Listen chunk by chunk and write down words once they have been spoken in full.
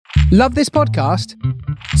Love this podcast?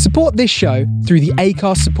 Support this show through the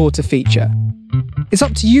Acast supporter feature. It's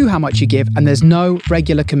up to you how much you give, and there's no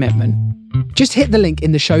regular commitment. Just hit the link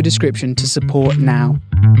in the show description to support now.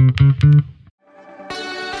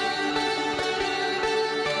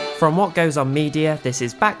 From What Goes On Media, this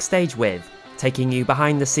is Backstage With, taking you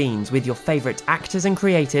behind the scenes with your favourite actors and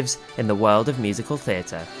creatives in the world of musical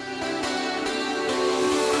theatre.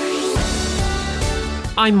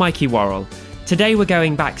 I'm Mikey Worrell. Today we're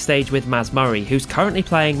going backstage with Maz Murray, who's currently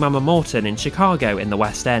playing Mama Morton in Chicago in the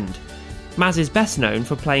West End. Maz is best known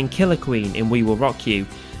for playing Killer Queen in We Will Rock You.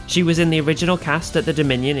 She was in the original cast at the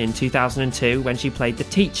Dominion in 2002 when she played the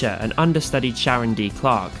teacher and understudied Sharon D.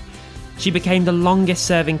 Clarke. She became the longest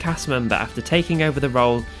serving cast member after taking over the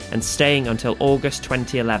role and staying until August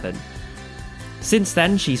 2011. Since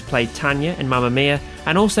then, she's played Tanya in Mamma Mia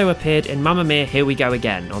and also appeared in Mamma Mia Here We Go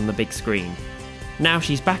Again on the big screen. Now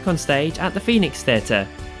she's back on stage at the Phoenix Theatre.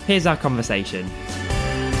 Here's our conversation.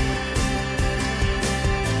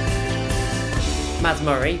 Maz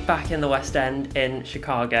Murray, back in the West End in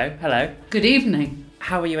Chicago. Hello. Good evening.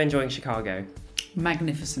 How are you enjoying Chicago?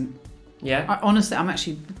 Magnificent. Yeah? Honestly, I'm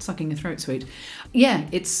actually sucking a throat sweet. Yeah,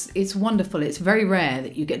 it's wonderful. It's very rare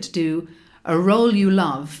that you get to do a role you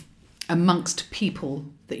love amongst people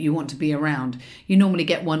that you want to be around. You normally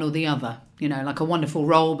get one or the other. You know, like a wonderful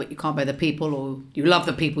role, but you can't bear the people, or you love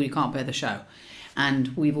the people, you can't bear the show. And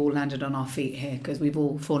we've all landed on our feet here because we've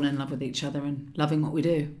all fallen in love with each other and loving what we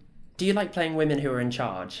do. Do you like playing women who are in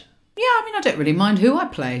charge? Yeah, I mean, I don't really mind who I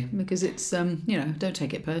play because it's, don't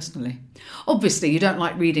take it personally. Obviously, you don't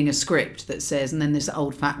like reading a script that says, and then this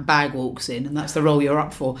old fat bag walks in and that's the role you're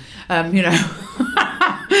up for, But,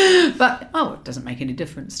 it doesn't make any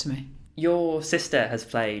difference to me. Your sister has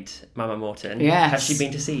played Mama Morton. Yes. Has she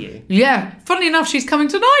been to see you? Yeah. Funnily enough, she's coming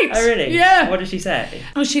tonight. Oh, really? Yeah. What did she say?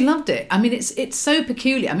 Oh, she loved it. I mean, it's so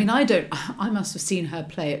peculiar. I mean, I must have seen her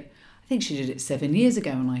play it. I think she did it 7 years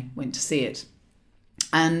ago when I went to see it.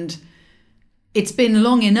 And it's been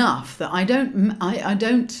long enough that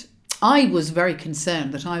I was very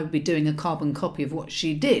concerned that I would be doing a carbon copy of what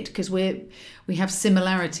she did because we have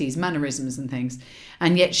similarities, mannerisms and things.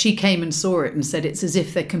 And yet she came and saw it and said it's as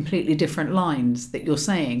if they're completely different lines that you're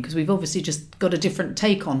saying because we've obviously just got a different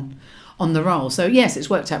take on the role. So yes, it's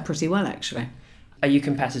worked out pretty well actually. Are you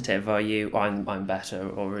competitive? Are you, I'm better,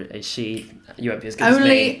 or is she, you won't be as good as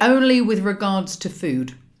me? Only with regards to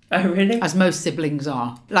food. Oh, really? As most siblings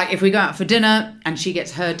are. Like if we go out for dinner and she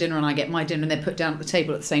gets her dinner and I get my dinner and they're put down at the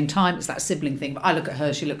table at the same time, it's that sibling thing. But I look at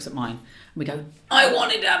her, she looks at mine. And we go, I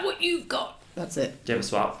wanted to have what you've got. That's it. Do you ever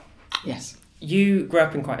swap? Yes. You grew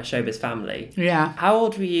up in quite a showbiz family. Yeah. How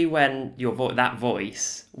old were you when that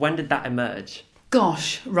voice, when did that emerge?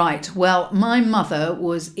 Gosh, right. Well, my mother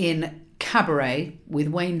was in cabaret with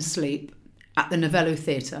Wayne Sleep at the Novello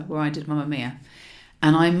Theatre where I did Mamma Mia.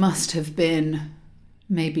 And I must have been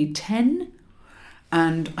maybe 10,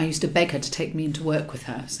 and I used to beg her to take me into work with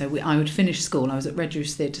her. So I would finish school. I was at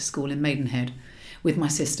Redruce Theatre School in Maidenhead with my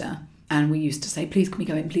sister, and we used to say, please can we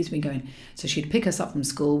go in, please can we go in. So she'd pick us up from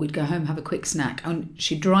school, we'd go home, have a quick snack, and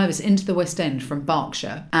she'd drive us into the West End from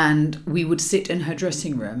Berkshire, and we would sit in her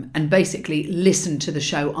dressing room and basically listen to the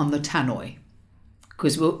show on the tannoy,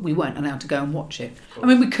 because we weren't allowed to go and watch it. I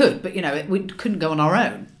mean, we could, but we couldn't go on our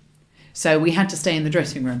own. So we had to stay in the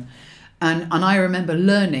dressing room. And I remember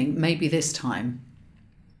learning, maybe this time,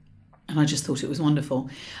 and I just thought it was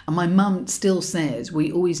wonderful. And my mum still says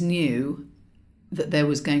we always knew that there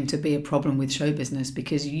was going to be a problem with show business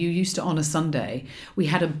because you used to, on a Sunday, we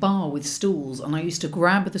had a bar with stools and I used to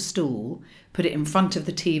grab the stool, put it in front of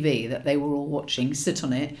the TV that they were all watching, sit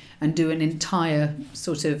on it and do an entire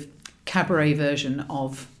sort of cabaret version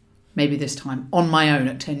of Maybe This Time on my own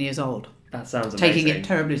at 10 years old. That sounds amazing. Taking it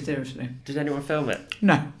terribly seriously. Did anyone film it?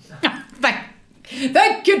 No.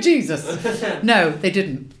 Thank you, Jesus. No, they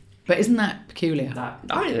didn't. But isn't that peculiar? I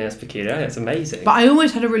don't think that's peculiar. It's amazing. But I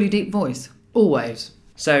always had a really deep voice. Always.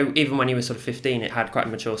 So even when you were sort of 15, it had quite a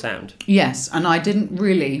mature sound? Yes, and I didn't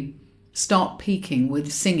really start peaking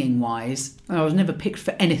with singing-wise. I was never picked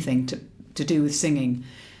for anything to do with singing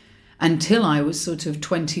until I was sort of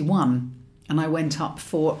 21 and I went up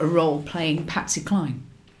for a role playing Patsy Cline.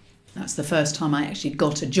 That's the first time I actually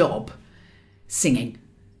got a job singing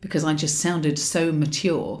because I just sounded so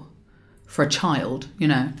mature for a child,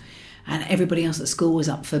 and everybody else at school was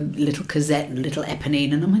up for Little Cosette and Little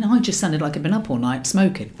Eponine, and I mean, I just sounded like I'd been up all night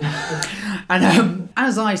smoking. And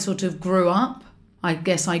as I sort of grew up, I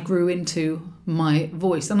guess I grew into my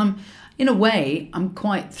voice, and in a way, I'm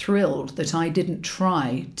quite thrilled that I didn't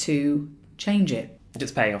try to change it.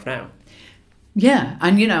 It's paying off now. Yeah,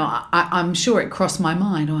 and I'm sure it crossed my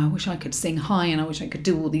mind. Oh, I wish I could sing high, and I wish I could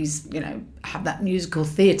do all these, have that musical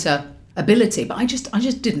theatre ability. But I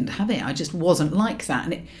just didn't have it. I just wasn't like that,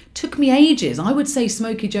 and it took me ages. I would say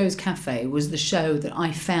Smokey Joe's Cafe was the show that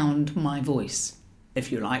I found my voice,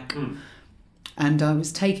 if you like. And I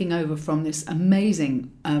was taking over from this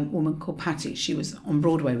amazing woman called Patty. She was on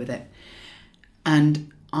Broadway with it,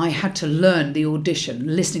 and I had to learn the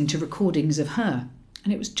audition, listening to recordings of her,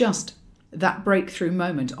 and it was just that breakthrough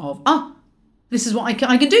moment of, this is what I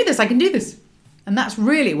can do this, I can do this. And that's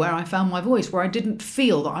really where I found my voice, where I didn't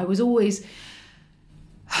feel that I was always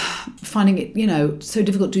finding it, so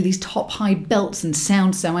difficult to do these top high belts and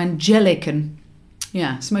sound so angelic. And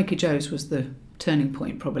yeah, Smokey Joe's was the turning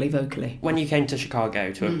point, probably vocally. When you came to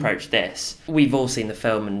Chicago to approach this, we've all seen the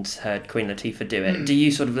film and heard Queen Latifah do it. Do you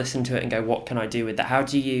sort of listen to it and go, what can I do with that? How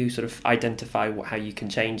do you sort of identify how you can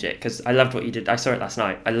change it? Because I loved what you did. I saw it last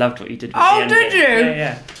night. I loved what you did with the ending. Did you?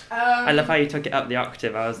 Yeah. I love how you took it up the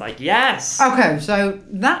octave. I was like, yes! Okay, so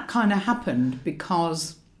that kind of happened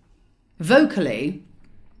because vocally,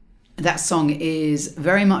 that song is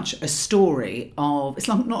very much a story of, it's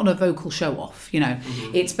not a vocal show off,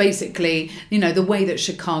 It's basically, the way that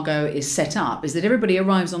Chicago is set up is that everybody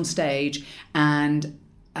arrives on stage and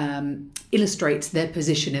illustrates their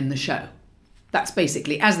position in the show. That's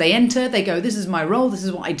basically, as they enter, they go, this is my role, this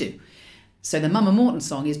is what I do. So the Mama Morton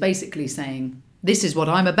song is basically saying, this is what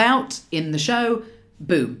I'm about in the show,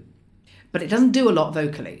 boom. But it doesn't do a lot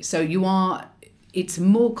vocally. So it's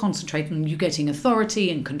more concentrated on you getting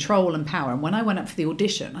authority and control and power. And when I went up for the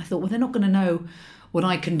audition, I thought, well, they're not going to know what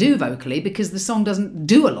I can do vocally because the song doesn't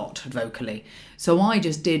do a lot vocally. So I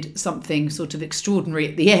just did something sort of extraordinary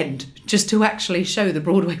at the end just to actually show the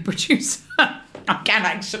Broadway producer I can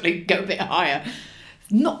actually go a bit higher.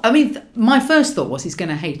 My first thought was he's going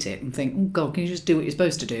to hate it and think, oh, God, can you just do what you're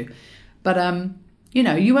supposed to do? But,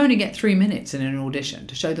 you only get 3 minutes in an audition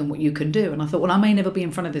to show them what you can do. And I thought, well, I may never be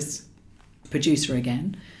in front of this producer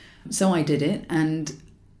again. So I did it and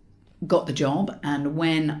got the job. And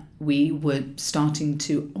when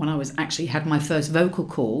I was actually had my first vocal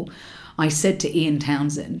call, I said to Ian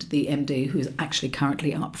Townsend, the MD, who is actually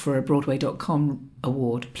currently up for a Broadway.com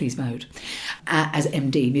award, please vote, as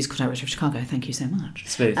MD, Musical Director of Chicago. Thank you so much.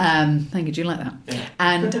 Smooth. Thank you. Do you like that? Yeah.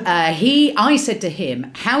 And I said to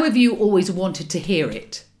him, how have you always wanted to hear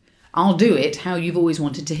it? I'll do it how you've always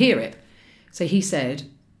wanted to hear it. So he said,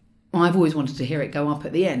 well, I've always wanted to hear it go up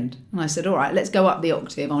at the end. And I said, all right, let's go up the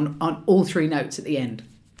octave on all 3 notes at the end.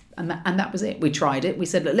 And that was it. We tried it. We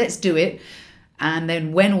said, look, let's do it. And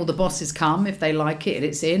then when all the bosses come, if they like it,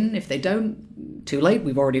 it's in. If they don't, too late,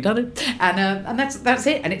 we've already done it. And that's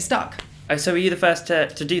it. And it stuck. Oh, so were you the first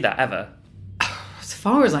to do that ever? As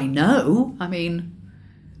far as I know,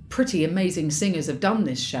 pretty amazing singers have done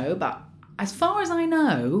this show. But as far as I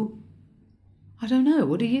know, I don't know.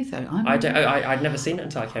 What do you think? I'd never seen it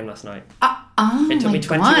until I came last night. It took me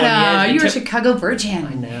 21 years. You're a Chicago virgin.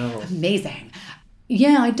 I know. Amazing.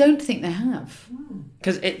 Yeah, I don't think they have.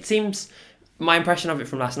 Because it seems, my impression of it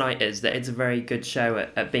from last night is that it's a very good show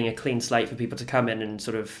at being a clean slate for people to come in and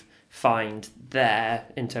sort of find their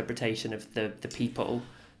interpretation of the people.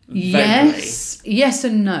 Yes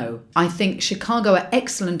and no. I think Chicago are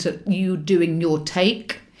excellent at you doing your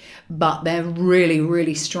take, but they're really,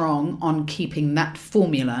 really strong on keeping that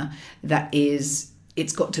formula that is,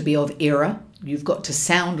 it's got to be of era. You've got to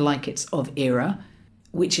sound like it's of era,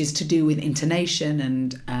 which is to do with intonation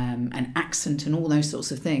and accent and all those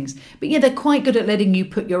sorts of things. But yeah, they're quite good at letting you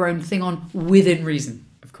put your own thing on within reason.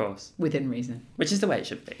 Of course. Within reason. Which is the way it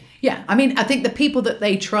should be. Yeah, I think the people that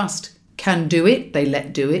they trust can do it, they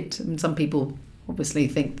let do it. And some people obviously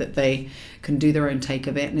think that they can do their own take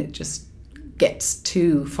of it, and it just gets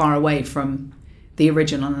too far away from the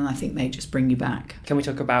original, and I think they just bring you back. Can we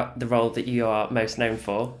talk about the role that you are most known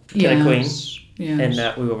for? Killer Queen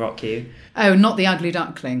in We Will Rock You. Oh, not the ugly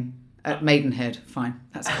duckling at Maidenhead. Fine,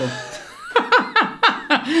 that's cool.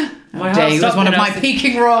 It was one of my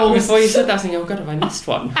peaking roles. Before you said that, I was thinking, oh God, have I missed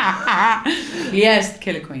one? Yes,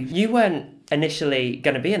 Killer Queen. You weren't initially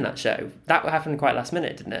going to be in that show. That happened quite last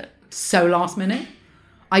minute, didn't it? So last minute.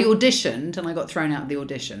 I auditioned and I got thrown out of the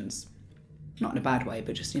auditions. Not in a bad way,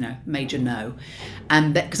 but just, major no.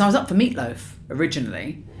 And because I was up for Meatloaf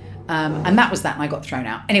originally. And that was that, and I got thrown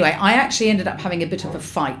out. Anyway, I actually ended up having a bit of a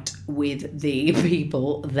fight with the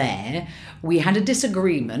people there. We had a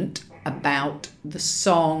disagreement about the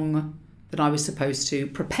song that I was supposed to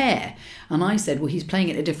prepare. And I said, well, he's playing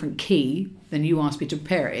it a different key than you asked me to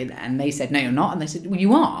prepare it. And they said, no, you're not. And they said, well,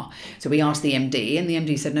 you are. So we asked the MD, and the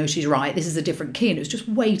MD said, no, she's right. This is a different key. And it was just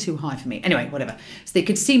way too high for me. Anyway, whatever. So they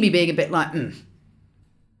could see me being a bit like,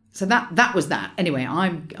 So that was that. Anyway,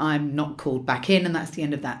 I'm not called back in, and that's the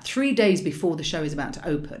end of that. 3 days before the show is about to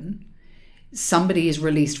open, somebody is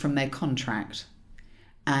released from their contract,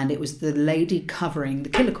 and it was the lady covering the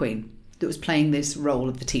Killer Queen that was playing this role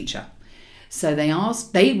of the teacher. So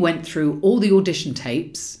they went through all the audition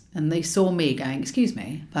tapes, and they saw me going, excuse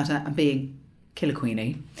me, but I'm being Killer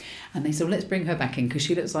Queenie. And they said, well, let's bring her back in because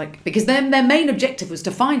she looks like... Because their main objective was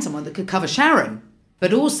to find someone that could cover Sharon,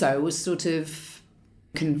 but also was sort of...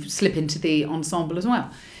 can slip into the ensemble as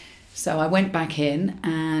well. So I went back in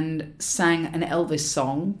and sang an Elvis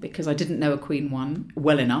song because I didn't know a Queen one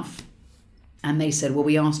well enough. And they said, well,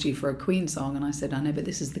 we asked you for a Queen song. And I said, I know, but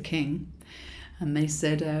this is the King. And they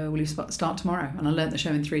said, will you start tomorrow? And I learnt the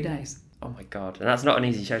show in 3 days. Oh my God. And that's not an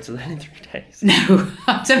easy show to learn in 3 days. No,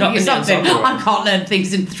 I'm telling you something. I can't learn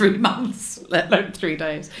things in 3 months, let alone 3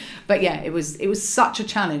 days. But yeah, it was such a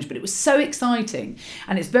challenge, but it was so exciting.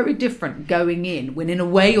 And it's very different going in when in a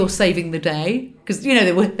way you're saving the day. Because, you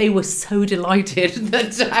know, they were so delighted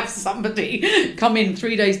that to have somebody come in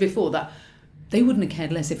 3 days before that. They wouldn't have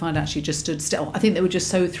cared less if I'd actually just stood still. I think they were just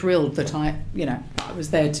so thrilled that I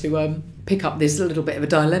was there to pick up this little bit of a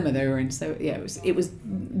dilemma they were in. So yeah, it was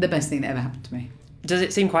the best thing that ever happened to me. Does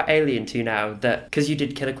it seem quite alien to you now that, because you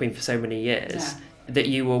did Killer Queen for so many years, that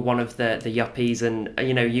you were one of the yuppies and,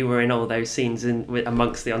 you know, you were in all those scenes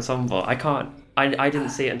amongst the ensemble? I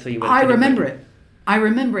didn't see it until you went. I remember it. I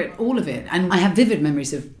remember it, all of it. And I have vivid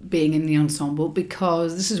memories of being in the ensemble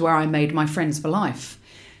because this is where I made my friends for life.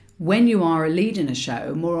 When you are a lead in a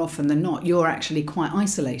show, more often than not, you're actually quite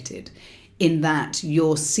isolated in that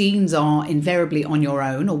your scenes are invariably on your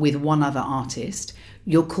own or with one other artist.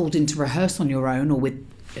 You're called in to rehearse on your own or with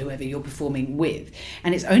whoever you're performing with.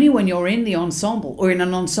 And it's only when you're in the ensemble or in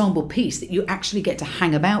an ensemble piece that you actually get to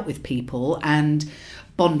hang about with people and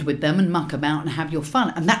bond with them and muck about and have your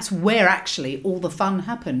fun. And that's where actually all the fun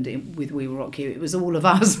happened with We Will Rock You. It was all of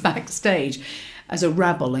us backstage as a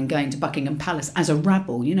rabble and going to Buckingham Palace as a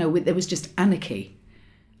rabble. You know, there was just anarchy.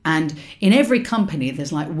 And in every company,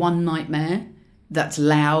 there's like one nightmare that's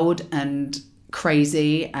loud and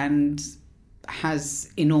crazy and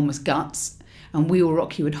has enormous guts. And We Will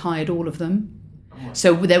Rock You had hired all of them.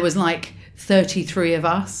 So there was like 33 of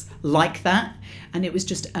us like that. And it was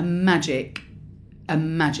just a magic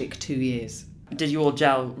 2 years. Did you all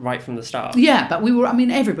gel right from the start? Yeah, but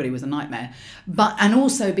everybody was a nightmare. And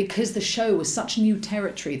also because the show was such new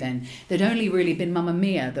territory then, there'd only really been Mamma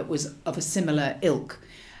Mia that was of a similar ilk.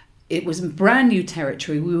 It was brand new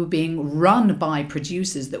territory. We were being run by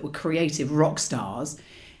producers that were creative rock stars.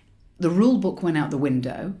 The rule book went out the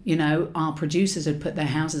window. You know, our producers had put their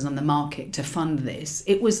houses on the market to fund this.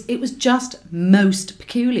 It was just most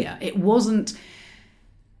peculiar. It wasn't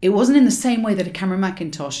in the same way that a Cameron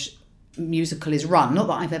Mackintosh musical is run. Not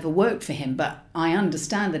that I've ever worked for him, but I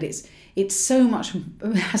understand that it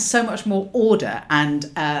has so much more order and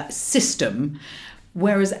system,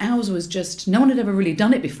 whereas ours was just, no one had ever really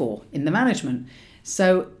done it before in the management.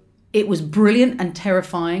 So it was brilliant and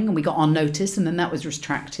terrifying, and we got on notice, and then that was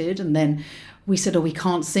retracted, and then we said, we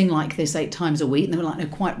can't sing like this 8 times a week. And they were like, no,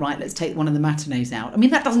 quite right, let's take one of the matinees out. I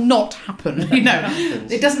mean, that does not happen, you know.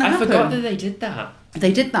 It doesn't happen. I forgot that they did that.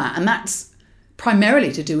 They did that, and that's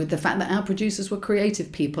primarily to do with the fact that our producers were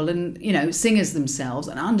creative people and, you know, singers themselves,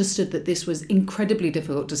 and understood that this was incredibly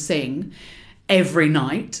difficult to sing every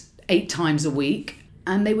night, 8 times a week.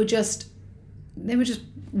 And they were just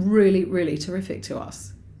really, really terrific to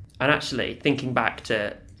us. And actually, thinking back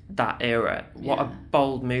to that era, what a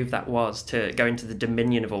bold move that was to go into the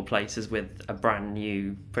Dominion of all places with a brand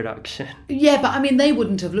new production. Yeah, but I mean, they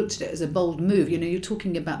wouldn't have looked at it as a bold move. You know, you're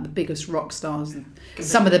talking about the biggest rock stars,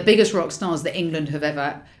 some of the biggest rock stars that England have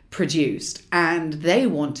ever produced, and they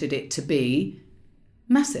wanted it to be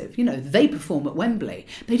massive. You know, they perform at Wembley.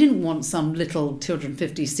 They didn't want some little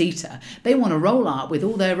 250-seater. They want to roll up with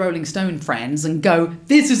all their Rolling Stone friends and go,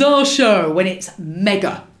 this is our show, when it's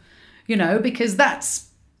mega. You know, because that's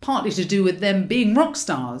partly to do with them being rock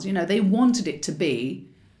stars. You know, they wanted it to be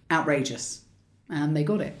outrageous, and they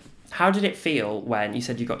got it. How did it feel when you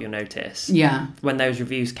said you got your notice? Yeah. When those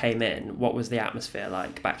reviews came in, what was the atmosphere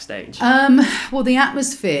like backstage? Well, the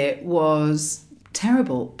atmosphere was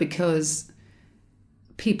terrible because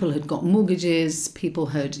people had got mortgages, people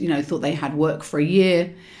had, you know, thought they had work for a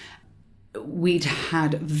year. We'd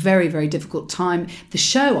had a very, very difficult time. The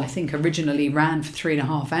show, I think, originally ran for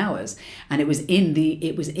 3.5 hours, and it was in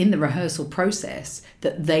the rehearsal process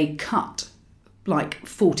that they cut like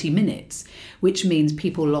 40 minutes, which means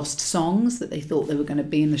people lost songs that they thought they were going to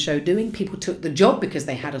be in the show doing. People took the job because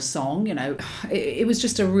they had a song. You know, it was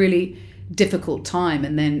just a really difficult time.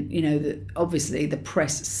 And then, you know, obviously the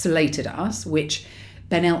press slated us, which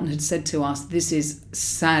Ben Elton had said to us, this is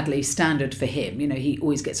sadly standard for him. You know, he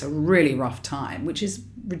always gets a really rough time, which is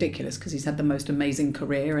ridiculous because he's had the most amazing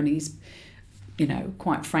career and he's, you know,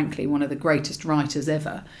 quite frankly, one of the greatest writers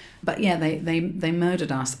ever. But yeah, they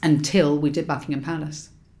murdered us until we did Buckingham Palace.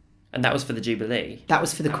 And that was for the Jubilee? That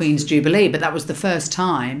was for the Queen's Jubilee, but that was the first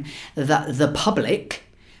time that the public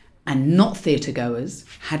and not theatre goers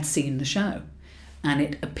had seen the show. And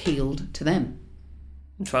it appealed to them.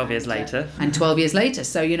 12 years later. And 12 years later.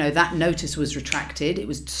 So, you know, that notice was retracted. It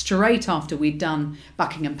was straight after we'd done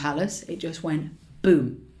Buckingham Palace. It just went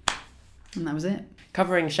boom. And that was it.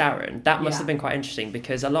 Covering Sharon, that must Yeah. have been quite interesting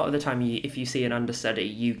because a lot of the time, if you see an understudy,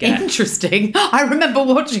 you get... Interesting. I remember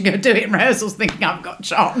watching her do it in rehearsals thinking, I've got a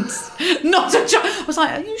chance. Not a chance. I was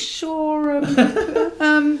like, are you sure?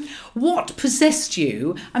 What possessed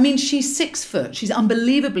you? I mean, she's 6 foot. She's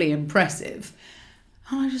unbelievably impressive.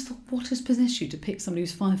 And I just thought, what has possessed you to pick somebody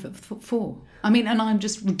who's 5'4"? I mean, and I'm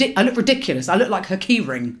just... I look ridiculous. I look like her key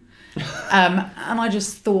ring. And I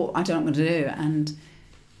just thought, I don't know what I'm going to do. And...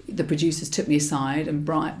 the producers took me aside, and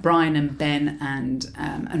Brian and Ben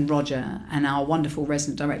and Roger and our wonderful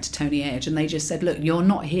resident director Tony Edge, and they just said, look, you're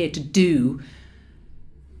not here to do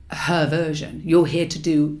her version. You're here to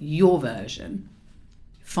do your version.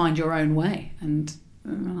 Find your own way. And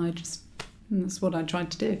that's what I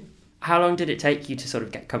tried to do. How long did it take you to sort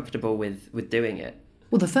of get comfortable with doing it?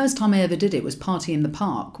 Well, the first time I ever did it was Party in the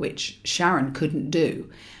Park, which Sharon couldn't do.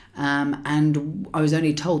 And I was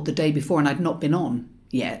only told the day before, and I'd not been on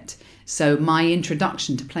yet. So my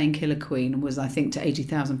introduction to playing Killer Queen was, I think, to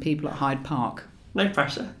 80,000 people at Hyde Park. No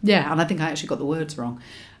pressure. Yeah, and I think I actually got the words wrong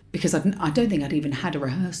because I don't think I'd even had a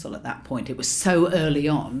rehearsal at that point. It was so early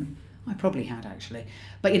on. I probably had, actually.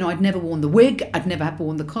 But, you know, I'd never worn the wig. I'd never had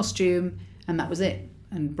worn the costume. And that was it.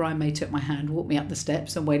 And Brian May took my hand, walked me up the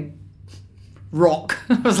steps and went, rock.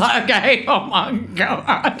 I was like, okay, oh my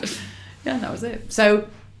God. Yeah, that was it. So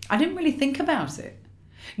I didn't really think about it.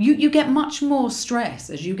 You get much more stress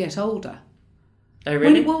as you get older. Oh,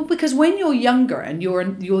 really? Well, because when you're younger and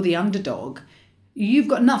you're the underdog, you've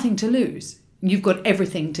got nothing to lose. You've got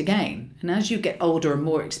everything to gain. And as you get older and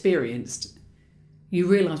more experienced, you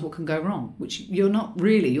realise what can go wrong, which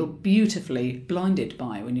you're beautifully blinded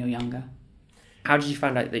by when you're younger. How did you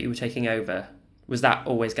find out that you were taking over? Was that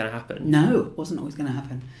always going to happen? No, it wasn't always going to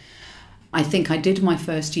happen. I think I did my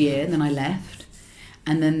first year and then I left.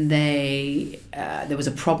 And then there was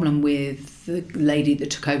a problem with the lady that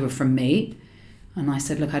took over from me. And I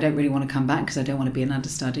said, look, I don't really want to come back because I don't want to be an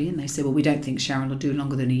understudy. And they said, well, we don't think Sharon will do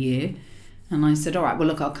longer than a year. And I said, all right, well,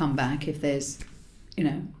 look, I'll come back if there's, you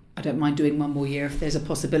know, I don't mind doing one more year if there's a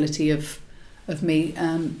possibility of me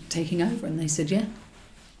taking over. And they said, yeah.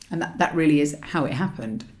 And that really is how it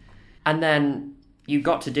happened. And then you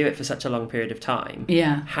got to do it for such a long period of time.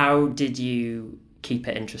 Yeah. How did you keep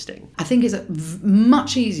it interesting? I think it's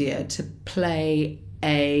much easier to play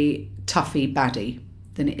a toughy baddie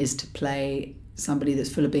than it is to play somebody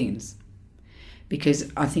that's full of beans.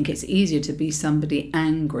 Because I think it's easier to be somebody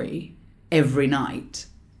angry every night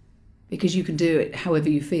because you can do it however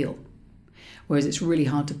you feel. Whereas it's really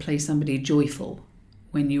hard to play somebody joyful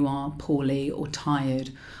when you are poorly or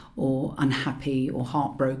tired or unhappy or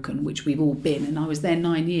heartbroken, which we've all been. And I was there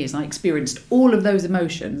 9 years. I experienced all of those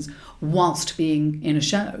emotions whilst being in a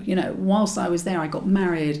show. You know, whilst I was there, I got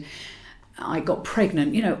married, I got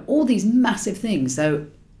pregnant, you know, all these massive things. So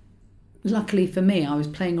luckily for me, I was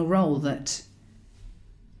playing a role that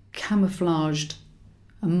camouflaged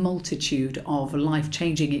a multitude of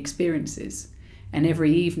life-changing experiences. And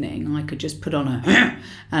every evening I could just put on a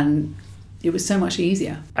and it was so much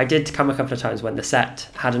easier. I did come a couple of times when the set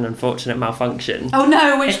had an unfortunate malfunction. Oh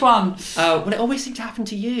no, which one? Oh, well, it always seemed to happen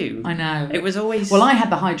to you. I know. It was always... Well, I had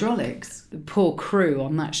the hydraulics. The poor crew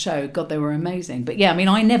on that show, God, they were amazing. But yeah, I mean,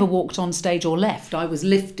 I never walked on stage or left. I was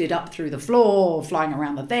lifted up through the floor, flying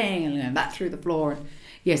around the thing, and then back through the floor.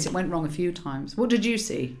 Yes, it went wrong a few times. What did you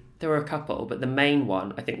see? There were a couple, but the main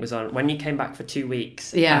one, I think, was on when you came back for 2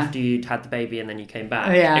 weeks Yeah. after you'd had the baby and then you came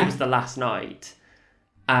back. Yeah. It was the last night.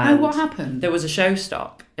 And what happened? There was a show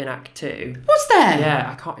stop in Act 2. Was there?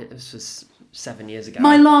 Yeah, this was 7 years ago.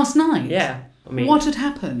 My last night? Yeah. I mean, what had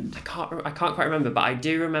happened? I can't quite remember, but I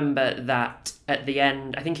do remember that at the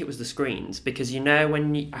end, I think it was the screens, because you know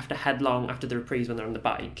when you after the reprise when they're on the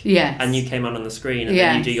bike, yes, and you came on the screen and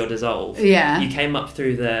yes, then you do your dissolve, yeah, you came up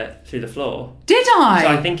through the floor. Did I? So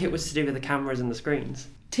I think it was to do with the cameras and the screens.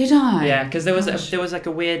 Did I? Yeah, because there was like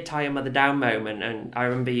a weird tie your mother down moment, and I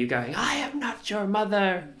remember you going, "I am not your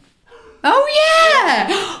mother." Oh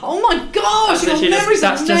yeah! Oh my gosh, your memories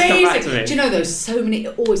are amazing. Just come back to me. Do you know there's so many?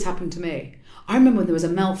 It always happened to me. I remember when there was a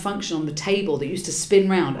malfunction on the table that used to spin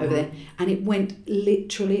round over there, and it went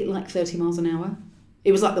literally like 30 miles an hour.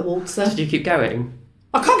 It was like the waltzer. Did you keep going?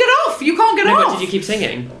 I can't get off. You can't get off. But did you keep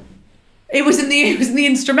singing? It was in the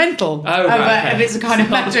instrumental of It's a Kind of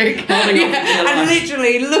Magic. And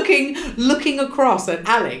literally looking across at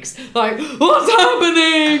Alex, like, what's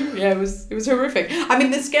happening? Yeah, it was horrific. I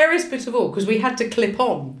mean, the scariest bit of all, because we had to clip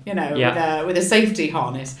on, with a safety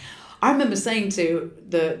harness. I remember saying to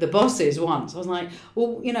the bosses once, I was like,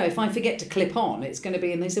 well, if I forget to clip on, it's going to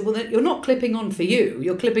be, and they said, well, you're not clipping on for you,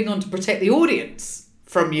 you're clipping on to protect the audience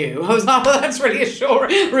from you. I was like, well, that's really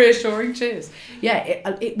reassuring. Cheers. Yeah,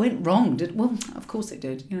 it went wrong. Well, of course it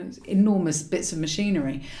did. It's enormous bits of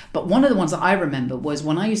machinery. But one of the ones that I remember was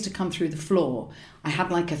when I used to come through the floor, I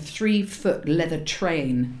had like a 3-foot leather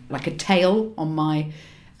train, like a tail on my,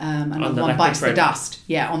 and one bites the dust.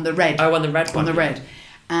 Yeah, on the red. Oh, on the red one. On the red.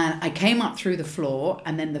 And I came up through the floor,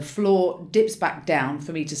 and then the floor dips back down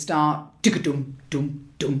for me to start dum dum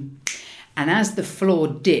dum. And as the floor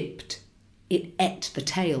dipped, it ate the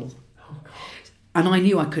tail. Oh, God. And I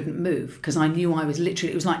knew I couldn't move because I knew I was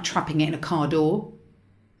literally, it was like trapping it in a car door.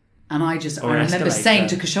 And I remember saying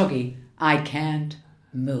to Khashoggi, I can't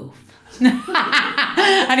move.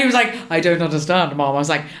 And he was like, I don't understand, Mom. I was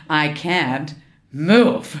like, I can't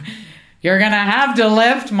move. You're going to have to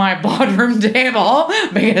lift my boardroom table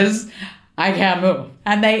because I can't move.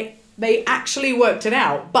 And they actually worked it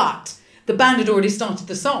out, but the band had already started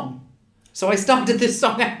the song. So I started this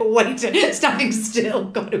song out standing still.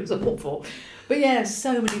 God, it was awful. But yeah,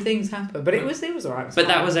 so many things happened. But it was all right. But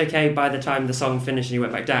that was okay by the time the song finished and you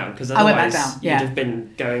went back down? Because I went back down, yeah. You'd have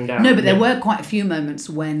been going down. No, but there were quite a few moments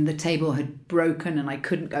when the table had broken and I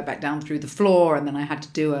couldn't go back down through the floor, and then I had to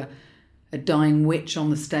do a dying witch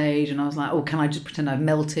on the stage, and I was like, oh, can I just pretend I've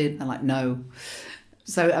melted? And they're like, no.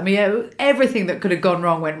 So, I mean, everything that could have gone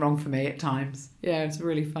wrong went wrong for me at times. Yeah, it's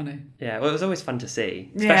really funny. Yeah, well, it was always fun to see,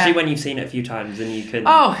 especially when you've seen it a few times and you can...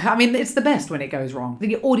 Oh, I mean, it's the best when it goes wrong.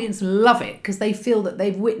 The audience love it because they feel that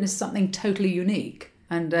they've witnessed something totally unique.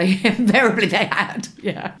 And invariably they had,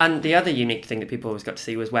 yeah. And the other unique thing that people always got to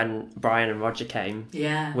see was when Brian and Roger came.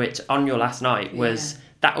 Yeah. Which, on your last night, was... Yeah.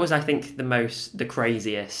 That was, I think, the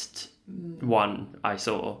craziest one I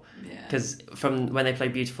saw. Because from when they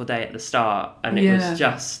played Beautiful Day at the start, and it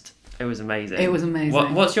was amazing. It was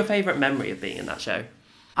amazing. What's your favourite memory of being in that show?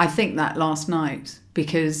 I think that last night,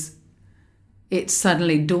 because it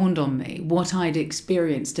suddenly dawned on me what I'd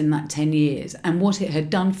experienced in that 10 years and what it had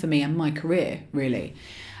done for me and my career, really,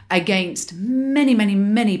 against many, many,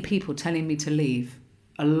 many people telling me to leave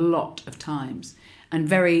a lot of times, and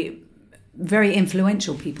very, very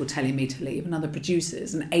influential people telling me to leave, and other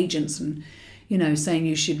producers and agents and, saying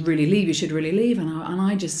you should really leave. And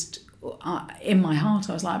I just, in my heart,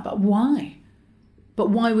 I was like, but why? But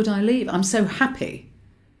why would I leave? I'm so happy.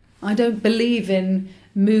 I don't believe in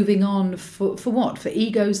moving on for what? For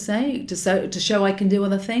ego's sake? To show I can do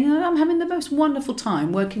other things? I'm having the most wonderful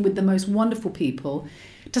time working with the most wonderful people.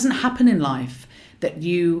 It doesn't happen in life that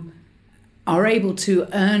you are able to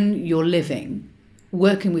earn your living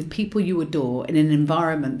working with people you adore in an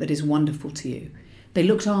environment that is wonderful to you. They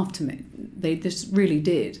looked after me. They just really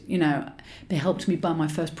did. They helped me buy my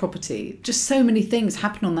first property. Just so many things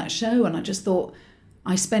happened on that show. And I just thought,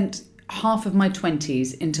 I spent half of my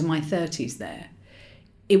 20s into my 30s there.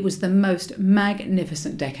 It was the most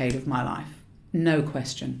magnificent decade of my life. No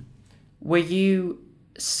question. Were you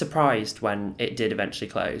surprised when it did eventually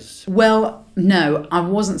close? Well, no, I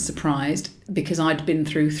wasn't surprised because I'd been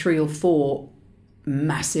through 3 or 4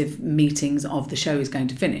 massive meetings of the show is going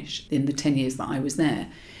to finish in the 10 years that I was there,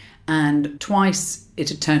 and twice it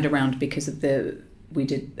had turned around because of we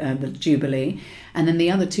did the Jubilee, and then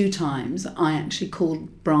the other 2 times I actually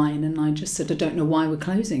called Brian and I just said, I don't know why we're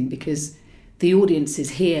closing, because the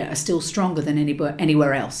audiences here are still stronger than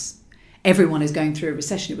anywhere else. Everyone is going through a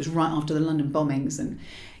recession. It was right after the London bombings, and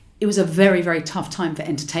it was a very, very tough time for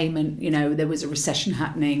entertainment. There was a recession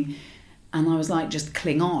happening. And I was like, just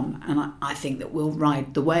cling on. And I think that we'll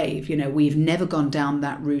ride the wave. We've never gone down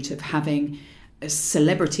that route of having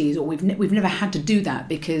celebrities, or we've never had to do that,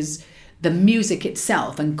 because the music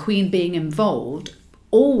itself and Queen being involved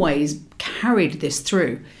always carried this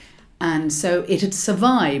through. And so it had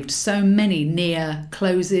survived so many near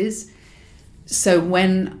closes. So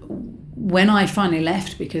when I finally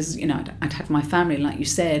left, because, I'd had my family, like you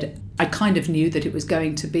said, I kind of knew that it was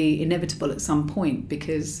going to be inevitable at some point,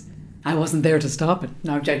 because I wasn't there to stop it.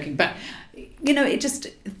 No, I'm joking. But,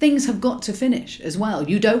 things have got to finish as well.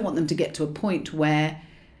 You don't want them to get to a point where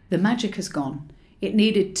the magic has gone. It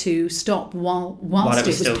needed to stop whilst it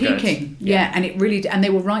was peaking. Yeah, and it really, and they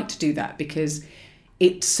were right to do that, because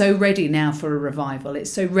it's so ready now for a revival.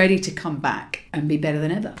 It's so ready to come back and be better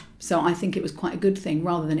than ever. So I think it was quite a good thing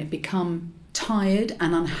rather than it become tired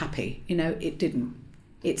and unhappy. You know, it didn't.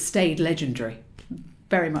 It stayed legendary,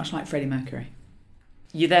 very much like Freddie Mercury.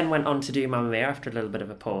 You then went on to do Mamma Mia after a little bit of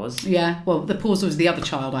a pause. Yeah, well, the pause was the other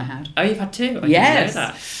child I had. Oh, you've had two? I Yes. didn't know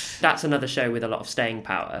that. That's another show with a lot of staying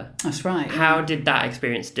power. That's right. How did that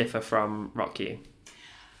experience differ from Rock You?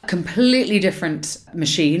 Completely different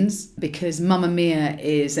machines, because Mamma Mia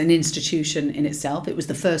is an institution in itself. It was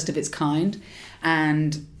the first of its kind,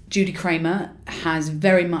 and Judy Kramer has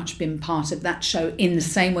very much been part of that show in the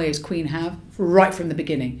same way as Queen have, right from the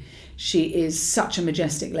beginning. She is such a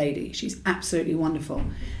majestic lady. She's absolutely wonderful.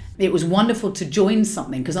 It was wonderful to join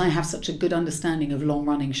something, because I have such a good understanding of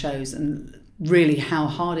long-running shows and really how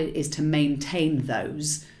hard it is to maintain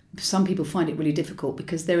those. Some people find it really difficult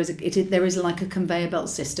because there is like a conveyor belt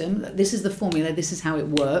system. This is the formula, this is how it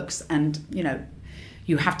works, and you know,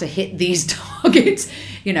 you have to hit these targets,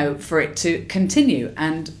 you know, for it to continue.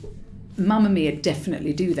 And Mamma Mia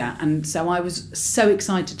definitely do that. And so I was so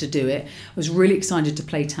excited to do it. I was really excited to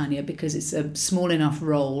play Tanya because it's a small enough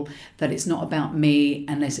role that it's not about me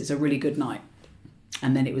unless it's a really good night.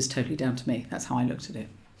 And then it was totally down to me. That's how I looked at it.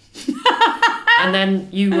 And then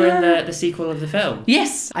you were in the sequel of the film.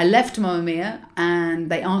 Yes, I left Mamma Mia and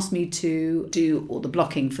they asked me to do all the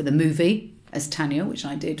blocking for the movie as Tanya, which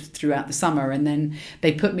I did throughout the summer, and then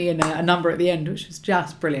they put me in a number at the end, which was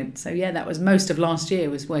just brilliant. So yeah, that was most of last year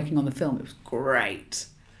was working on the film. It was great.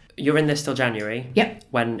 You're in this till January. Yep.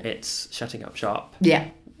 When it's shutting up shop. Yeah.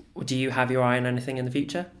 Do you have your eye on anything in the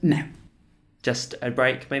future? No. Just a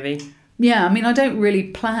break, maybe? Yeah, I mean, I don't really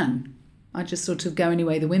plan. I just sort of go any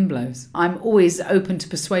way the wind blows. I'm always open to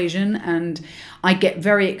persuasion, and I get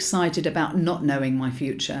very excited about not knowing my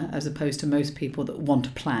future as opposed to most people that want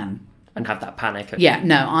to plan. And have that panic. Yeah,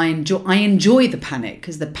 no, I enjoy the panic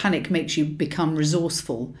because the panic makes you become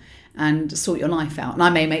resourceful and sort your life out. And I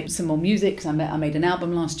may make some more music because I made an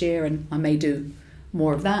album last year and I may do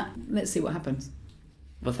more of that. Let's see what happens.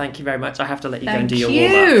 Well, thank you very much. I have to let you go and do your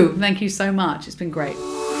warm-up. Thank you so much. It's been great.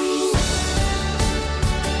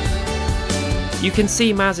 You can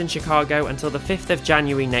see Maz in Chicago until the 5th of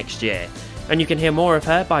January next year, and you can hear more of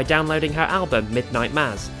her by downloading her album Midnight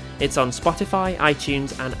Maz. It's on Spotify,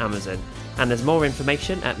 iTunes and Amazon, and there's more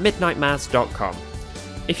information at midnightmaz.com.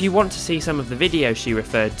 If you want to see some of the videos she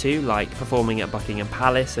referred to, like performing at Buckingham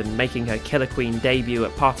Palace and making her Killer Queen debut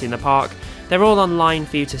at Party in the Park, they're all online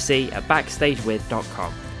for you to see at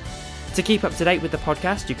backstagewith.com. To keep up to date with the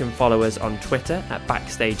podcast, you can follow us on Twitter at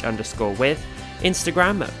backstage_with,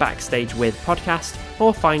 Instagram at BackstageWithPodcast,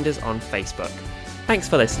 or find us on Facebook. Thanks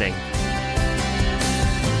for listening.